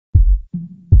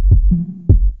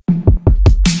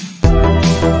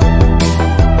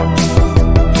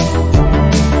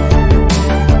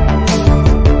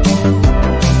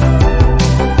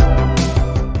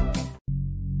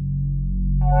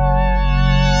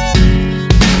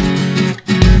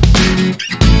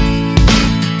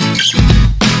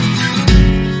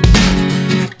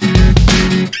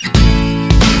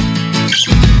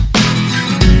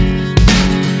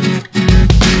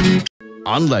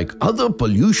Unlike other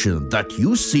pollution that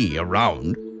you see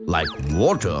around, like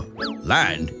water,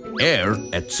 land, air,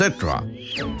 etc.,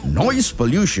 noise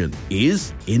pollution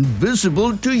is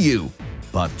invisible to you,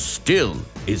 but still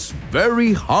is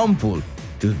very harmful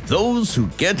to those who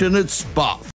get in its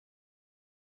path.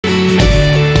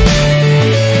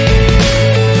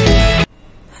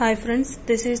 Hi friends,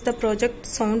 this is the project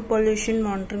Sound Pollution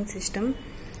Monitoring System.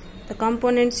 The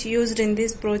components used in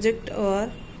this project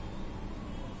are: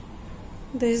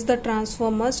 this is the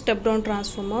transformer, step down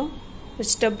transformer. It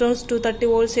step downs 230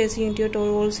 volts AC into a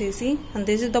 12 volts AC, and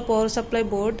this is the power supply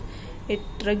board. It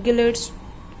rectifies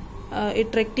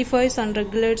and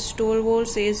regulates 12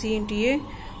 volts AC into a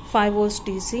 5 volts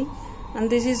DC. And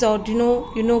this is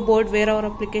Arduino board where our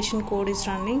application code is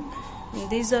running. And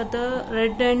these are the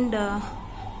red and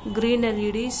green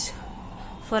LEDs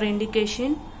for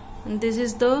indication, and this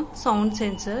is the sound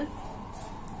sensor,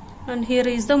 and here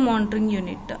is the monitoring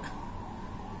unit.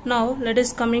 Now let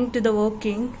us coming to the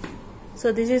working.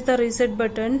 So this is the reset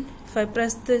button. If I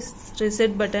press this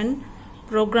reset button,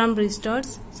 program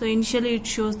restarts. So initially it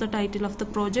shows the title of the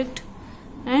project,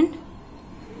 and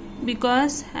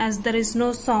because as there is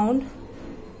no sound,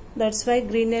 that's why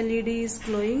green LED is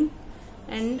glowing,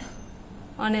 and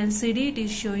on LCD it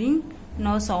is showing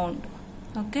no sound.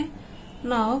 Okay,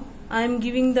 now I am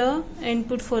giving the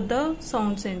input for the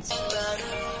sound sensor.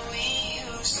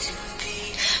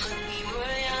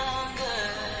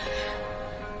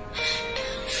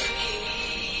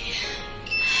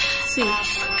 See,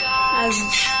 as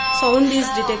sound is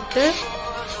detected,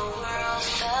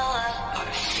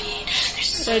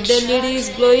 red LED is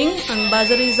glowing and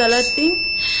buzzer is alerting,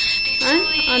 and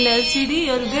on LCD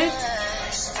you will get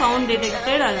sound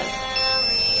detected alert.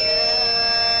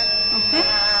 Okay,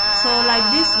 so like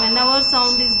this, whenever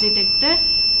sound is detected,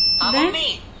 then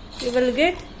you will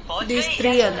get these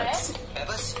 3 alerts.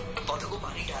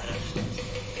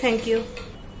 Thank you.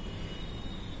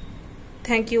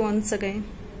 Thank you once again.